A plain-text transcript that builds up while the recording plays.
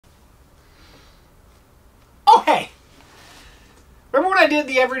I did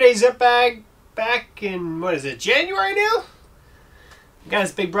the Everday zip bag back in, what is it, January now? Got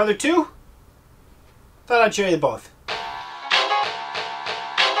his big brother too. Thought I'd show you both.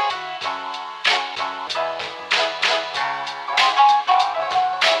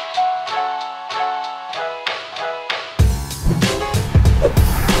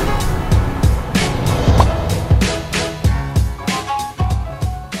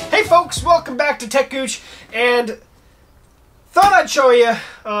 Hey folks, welcome back to techgooch, and thought I'd show you.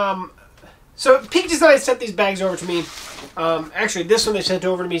 So Peak Design sent these bags over to me. Actually, this one they sent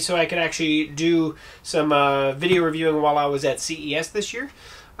over to me so I could actually do some video reviewing while I was at CES this year.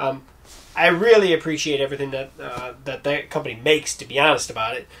 I really appreciate everything that that company makes, to be honest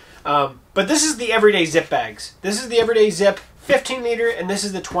about it. But this is the Everday zip bags. This is the Everday Zip 15 liter, and this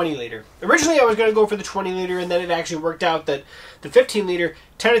is the 20 liter. Originally, I was going to go for the 20 liter, and then it actually worked out that the 15 liter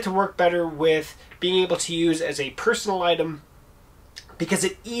tended to work better with being able to use as a personal item, because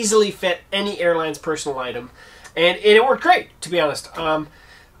it easily fit any airline's personal item, and it worked great, to be honest.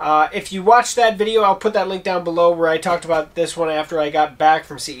 If you watched that video, I'll put that link down below where I talked about this one after I got back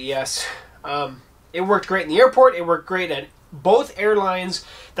from CES. It worked great in the airport. It worked great at both airlines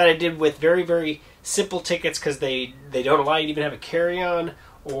that I did with very, very simple tickets, because they don't allow you to even have a carry-on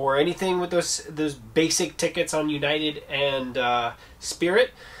or anything with those basic tickets on United and Spirit.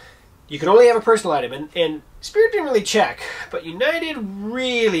 You can only have a personal item, and Spirit didn't really check, but United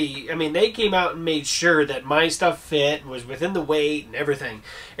really, I mean, they came out and made sure that my stuff fit, was within the weight and everything.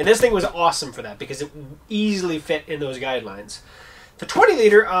 And this thing was awesome for that, because it easily fit in those guidelines. The 20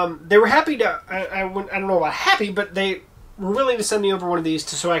 liter, they were happy to, I don't know about happy, but they were willing to send me over one of these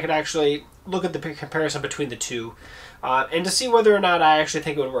so I could actually look at the comparison between the two, and to see whether or not I actually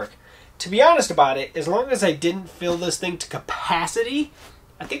think it would work. To be honest about it, as long as I didn't fill this thing to capacity,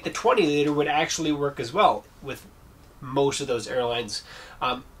 I think the 20 liter would actually work as well with most of those airlines.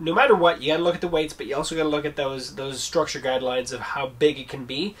 No matter what, you got to look at the weights, but you also got to look at those structure guidelines of how big it can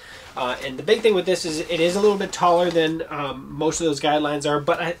be. And the big thing with this is it is a little bit taller than most of those guidelines are.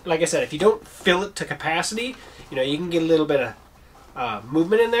 But like I said, if you don't fill it to capacity, you know, you can get a little bit of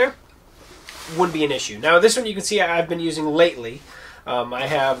movement in there. Wouldn't be an issue. Now this one you can see I've been using lately. I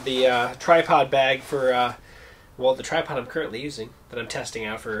have the tripod bag for. Well, the tripod I'm currently using that I'm testing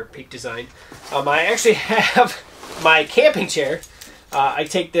out for Peak Design. I actually have my camping chair. I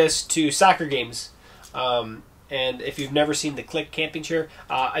take this to soccer games. And if you've never seen the Click camping chair,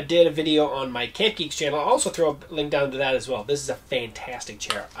 I did a video on my Camp Geeks channel. I'll also throw a link down to that as well. This is a fantastic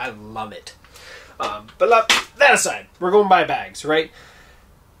chair. I love it. But that aside, we're going by bags, right?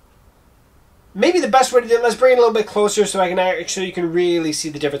 Maybe the best way to do it, let's bring it a little bit closer so you can really see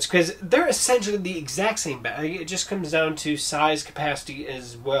the difference, because they're essentially the exact same bag. It just comes down to size, capacity,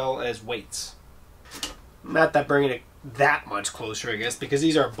 as well as weights. Not that bringing it that much closer, I guess, because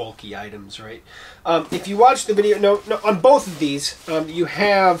these are bulky items, right? If you watch the video, no, on both of these, you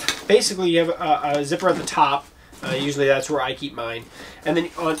have a zipper at the top. Usually that's where I keep mine. And then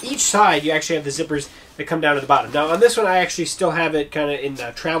on each side, you actually have the zippers that come down to the bottom. Now on this one, I actually still have it kind of in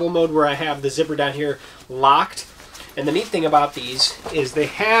travel mode, where I have the zipper down here locked. And the neat thing about these is they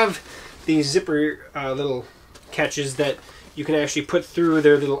have these zipper little catches that you can actually put through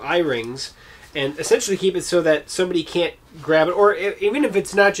their little eye rings and essentially keep it so that somebody can't grab it. Or even if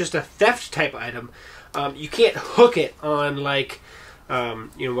it's not just a theft type item, you can't hook it on, like,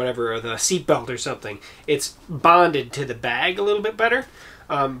 you know, whatever, the seatbelt or something. It's bonded to the bag a little bit better.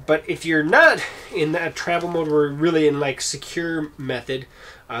 But if you're not in that travel mode, or really in like secure method,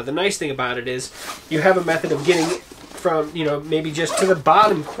 the nice thing about it is you have a method of getting it from, you know, maybe just to the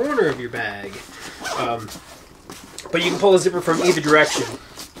bottom corner of your bag. But you can pull the zipper from either direction,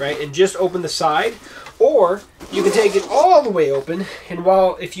 right? And just open the side, or you can take it all the way open, and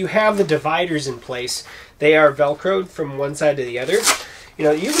if you have the dividers in place, they are Velcroed from one side to the other. You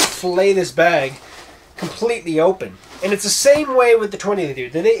know, you can fillet this bag completely open. And it's the same way with the 20 liter.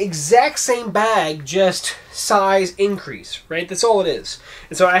 They're the exact same bag, just size increase, right? That's all it is.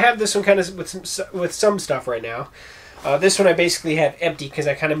 And so I have this one kind of with some stuff right now. This one I basically have empty, because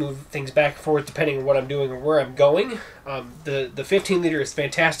I kind of move things back and forth depending on what I'm doing or where I'm going. The 15 liter is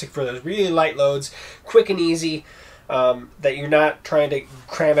fantastic for those really light loads, quick and easy, that you're not trying to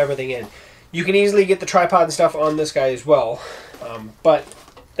cram everything in. You can easily get the tripod and stuff on this guy as well, but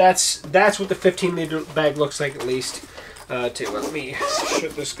that's what the 15 liter bag looks like, at least. Let me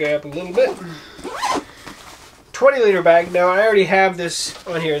shut this guy up a little bit. 20 liter bag. Now I already have this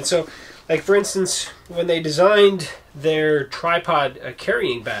on here, and so, like, for instance, when they designed their tripod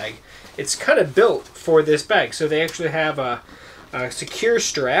carrying bag, it's kind of built for this bag. So they actually have a secure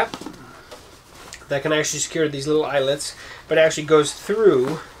strap that can actually secure these little eyelets, but it actually goes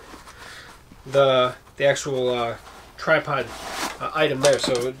through the actual tripod item there.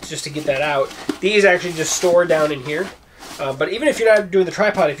 So just to get that out, these actually just store down in here. But even if you're not doing the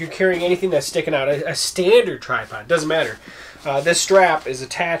tripod, if you're carrying anything that's sticking out, a standard tripod, doesn't matter. This strap is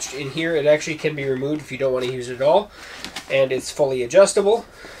attached in here. It actually can be removed if you don't want to use it at all. And it's fully adjustable.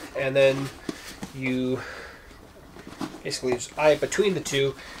 And then you basically just eye it between the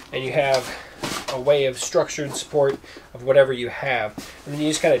two, and you have a way of structured support of whatever you have. And then you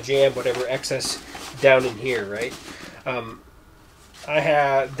just kind of jam whatever excess down in here, right?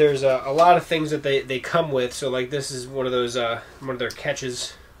 There's a lot of things that they come with. So like this is one of those one of their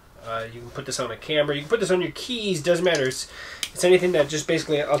catches. You can put this on a camera. You can put this on your keys. Doesn't matter. It's anything that just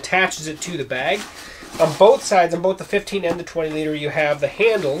basically attaches it to the bag. On both sides, on both the 15 and the 20 liter, you have the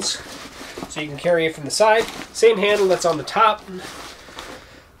handles, so you can carry it from the side. Same handle that's on the top.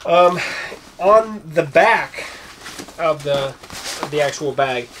 On the back of the actual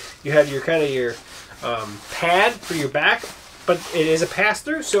bag, you have your pad for your back. But it is a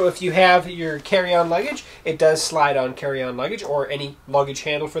pass-through, so if you have your carry-on luggage, it does slide on carry-on luggage, or any luggage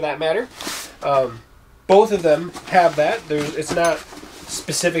handle for that matter. Both of them have that. It's not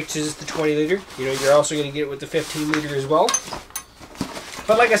specific to just the 20 liter. You know, you're also going to get it with the 15 liter as well.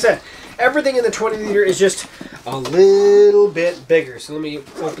 But like I said, everything in the 20 liter is just a little bit bigger. So let me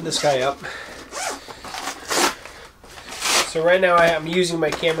open this guy up. So right now I'm using my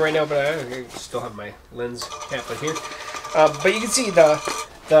camera right now, but I still have my lens cap on here. But you can see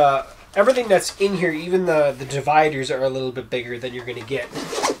the everything that's in here, even the dividers are a little bit bigger than you're going to get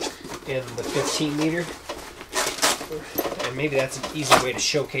in the 15 liter. And maybe that's an easy way to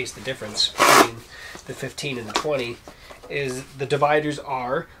showcase the difference between the 15 and the 20, is the dividers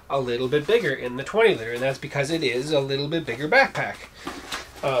are a little bit bigger in the 20 liter, and that's because it is a little bit bigger backpack.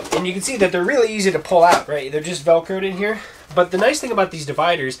 And you can see that they're really easy to pull out, right? They're just Velcroed in here. But the nice thing about these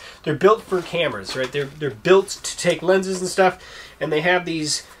dividers, they're built for cameras, right? They're built to take lenses and stuff, and they have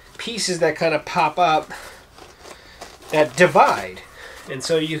these pieces that kind of pop up that divide. And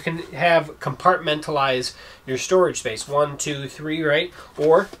so you can compartmentalize your storage space. 1, 2, 3, right?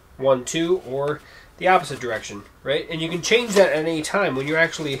 Or 1, 2, or the opposite direction, right? And you can change that at any time.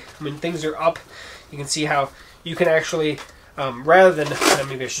 When things are up, you can see how you can actually, rather than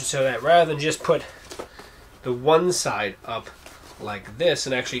just put the one side up like this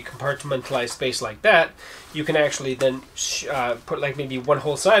and actually compartmentalize space like that, you can actually then put like maybe one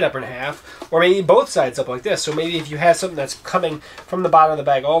whole side up in half, or maybe both sides up like this. So maybe if you have something that's coming from the bottom of the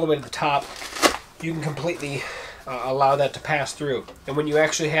bag all the way to the top, you can completely allow that to pass through. And when you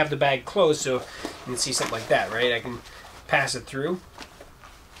actually have the bag closed, so you can see something like that, right? I can pass it through.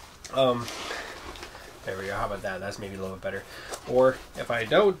 There we go. How about that? That's maybe a little bit better. Or if I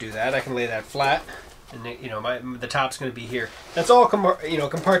don't do that, I can lay that flat, and the top's going to be here. That's all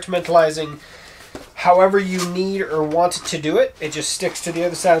compartmentalizing however you need or want to do it. It just sticks to the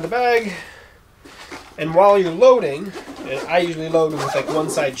other side of the bag. And while you're loading, and I usually load with like one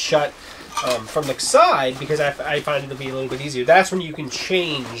side shut from the side because I find it'll be a little bit easier. That's when you can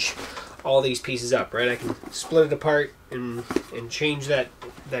change all these pieces up, right? I can split it apart and change that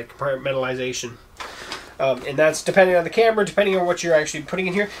compartmentalization. And that's depending on the camera, depending on what you're actually putting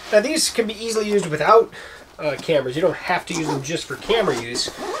in here. Now these can be easily used without cameras. You don't have to use them just for camera use.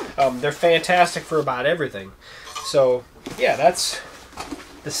 They're fantastic for about everything. So yeah, that's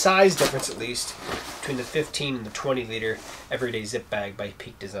the size difference, at least, between the 15 and the 20 liter Everday zip bag by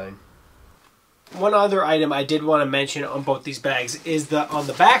Peak Design. One other item I did want to mention on both these bags is on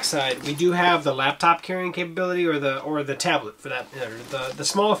the back side, we do have the laptop carrying capability, or the tablet for that matter. The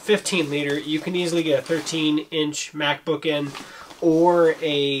small 15 liter, you can easily get a 13-inch MacBook in, or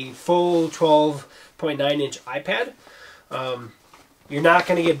a full 12.9-inch iPad. You're not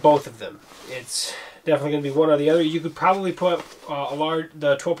going to get both of them. It's definitely going to be one or the other. You could probably put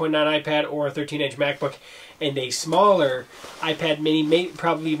the 12.9 iPad or a 13-inch MacBook and a smaller iPad mini, maybe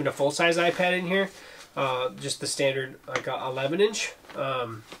probably even a full-size iPad in here. Just the standard like 11-inch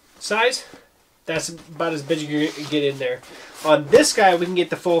size. That's about as big as you can get in there. On this guy, we can get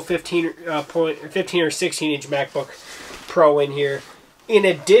the full 15 or 16-inch MacBook Pro in here, in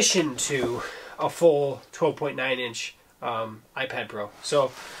addition to a full 12.9-inch iPad Pro.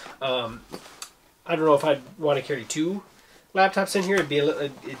 So I don't know if I'd want to carry two laptops in here.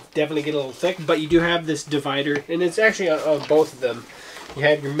 It'd definitely get a little thick, but you do have this divider, and it's actually on both of them. You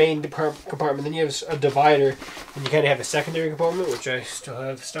have your main compartment, then you have a divider, and you kind of have a secondary compartment, which I still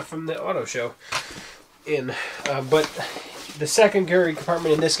have stuff from the auto show in. But the secondary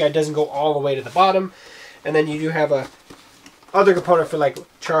compartment in this guy doesn't go all the way to the bottom, and then you do have a other component for like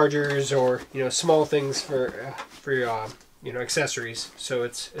chargers or small things for accessories. So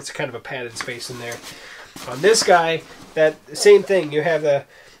it's kind of a padded space in there. On this guy, that same thing. You have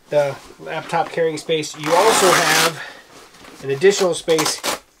the laptop carrying space. You also have an additional space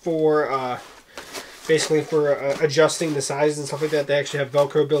for basically for adjusting the size and stuff like that. They actually have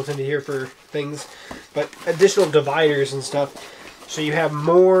Velcro built into here for things, but additional dividers and stuff. So you have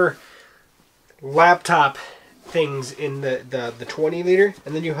more laptop things in the 20 liter,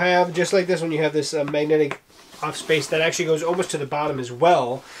 and then you have, just like this one, you have this magnetic off space that actually goes almost to the bottom as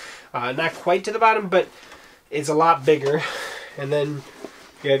well. Not quite to the bottom, but it's a lot bigger. And then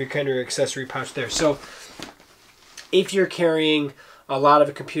you have your kind of accessory pouch there. So if you're carrying a lot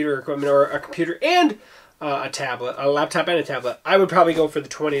of computer equipment, or a computer and a tablet, a laptop and a tablet, I would probably go for the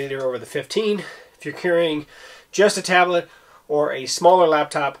 20 liter over the 15. If you're carrying just a tablet or a smaller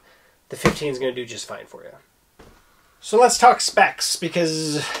laptop, the 15 is going to do just fine for you. So let's talk specs,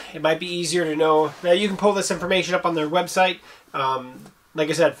 because it might be easier to know. Now you can pull this information up on their website. Like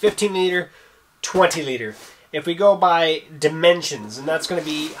I said, 15 liter, 20 liter. If we go by dimensions, and that's going to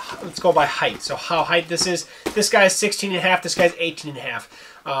be, let's go by height. So how height this is, this guy's 16.5, this guy's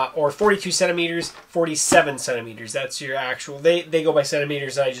 18.5, or 42 centimeters, 47 centimeters. That's your actual, they go by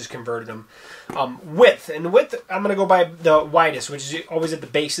centimeters, and I just converted them. Width, and width, I'm going to go by the widest, which is always at the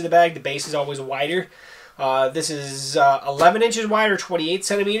base of the bag. The base is always wider. This is 11 inches wide, or 28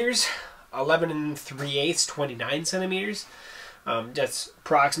 centimeters. 11 3/8, 29 centimeters. That's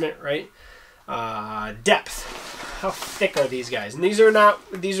approximate, right? Depth. How thick are these guys? And these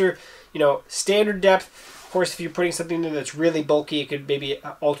are standard depth. Of course, if you're putting something in that's really bulky, you could maybe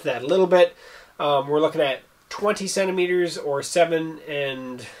alter that a little bit. We're looking at 20 centimeters, or 7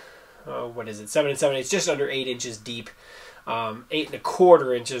 and 7 It's just under 8 inches deep. 8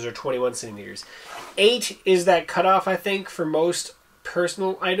 1/4 inches, or 21 centimeters. 8 is that cutoff, I think, for most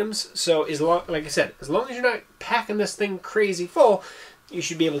personal items. So like I said, as long as you're not packing this thing crazy full, you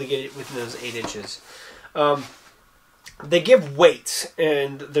should be able to get it within those 8 inches. They give weights,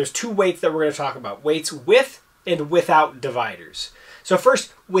 and there's 2 weights that we're going to talk about. Weights with and without dividers. So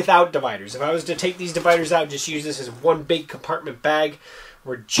first, without dividers. If I was to take these dividers out, just use this as one big compartment bag,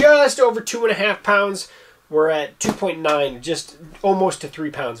 we're just over 2.5 pounds. We're at 2.9, just almost to 3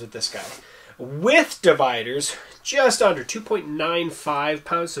 pounds with this guy. With dividers, just under 2.95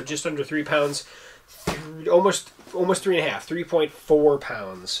 pounds, so just under 3 pounds, almost 3.5, 3.4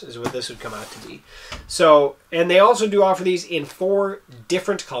 pounds is what this would come out to be. So, and they also do offer these in 4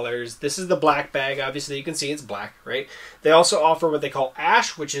 different colors. This is the black bag. Obviously, you can see it's black, right? They also offer what they call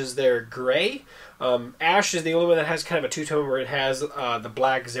ash, which is their gray. Ash is the only one that has kind of a two-tone, where it has the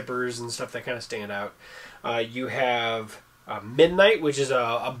black zippers and stuff that kind of stand out. You have midnight, which is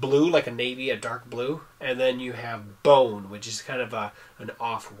a blue, like a navy, a dark blue. And then you have bone, which is kind of an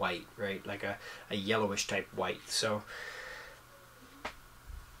off-white, right? Like a yellowish type white. So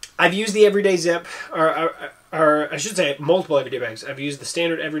I've used the Everday zip, or I should say multiple Everday bags. I've used the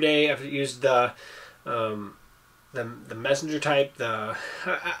standard Everday. I've used the messenger type.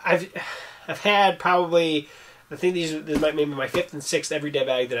 I've had probably, I think this might be my 5th and 6th Everday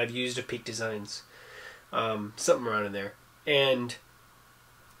bag that I've used of Peak Designs. Something around in there. And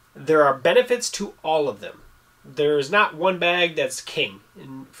there are benefits to all of them. There's not one bag that's king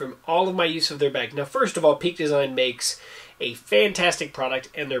from all of my use of their bag. Now, first of all, Peak Design makes a fantastic product,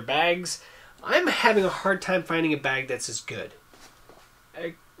 and their bags, I'm having a hard time finding a bag that's as good.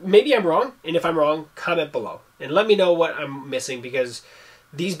 Maybe I'm wrong, and if I'm wrong, comment below. And let me know what I'm missing, because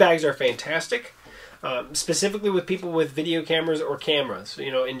these bags are fantastic, specifically with people with video cameras or cameras,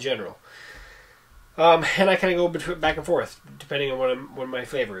 in general. And I kind of go back and forth, depending on what my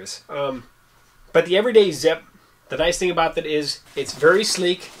flavor is. But the Everday Zip, the nice thing about that is it's very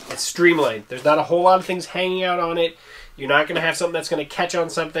sleek, it's streamlined. There's not a whole lot of things hanging out on it. You're not going to have something that's going to catch on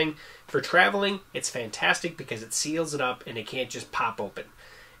something. For traveling, it's fantastic because it seals it up and it can't just pop open.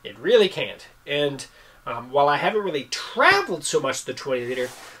 It really can't. And while I haven't really traveled so much the 20 liter,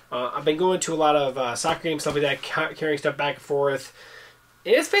 I've been going to a lot of soccer games, stuff like that, carrying stuff back and forth.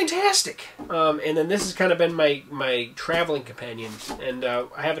 It's fantastic. And then this has kind of been my traveling companion. And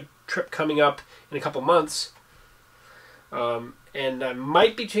I have a trip coming up in a couple months. And I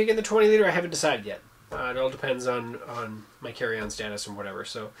might be taking the 20 liter. I haven't decided yet. It all depends on my carry-on status and whatever.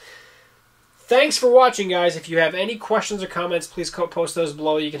 So thanks for watching, guys. If you have any questions or comments, please post those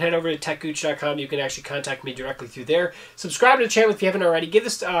below. You can head over to techgooch.com. You can actually contact me directly through there. Subscribe to the channel if you haven't already. Give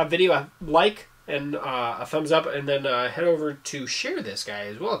this video a like and a thumbs up, and then head over to share this guy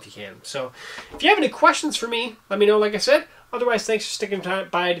as well if you can. So if you have any questions for me, let me know, like I said. Otherwise, thanks for sticking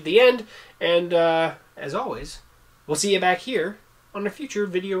by to the end. And as always, we'll see you back here on a future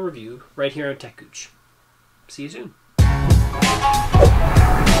video review right here on techgooch. See you soon.